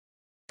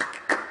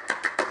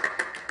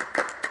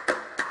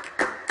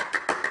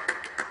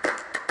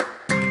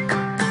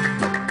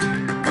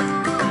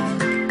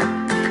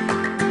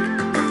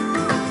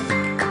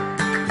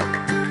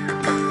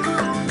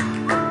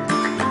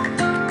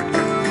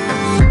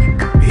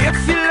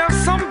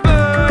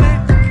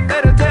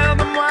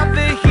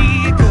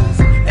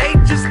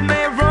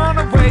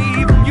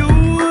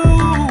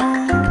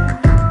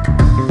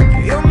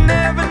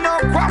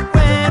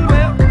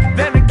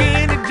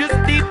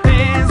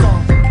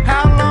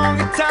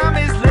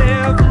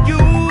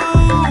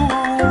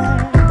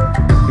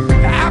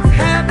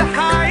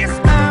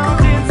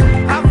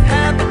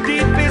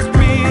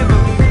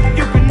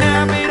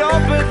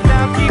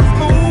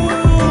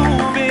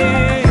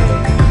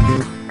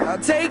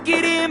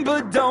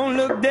climb, but don't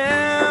look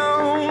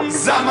down.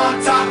 'Cause I'm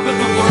on top of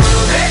the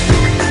world, eh?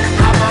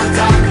 I'm on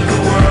top of the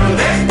world,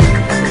 eh?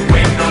 Been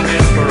waiting on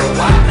this for a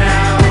while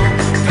now,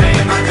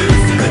 paying my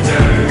dues to the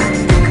dirt.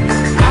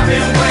 I've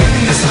been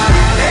waiting to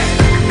smile, eh?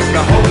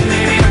 Been holding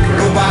it in for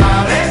a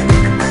while, eh?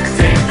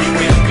 Take you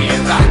with me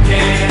if I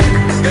can.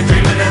 Been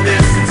dreaming of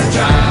this since a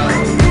child.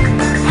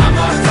 I'm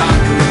on top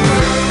of the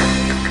world.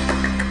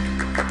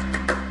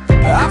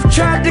 I've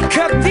tried to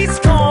cut these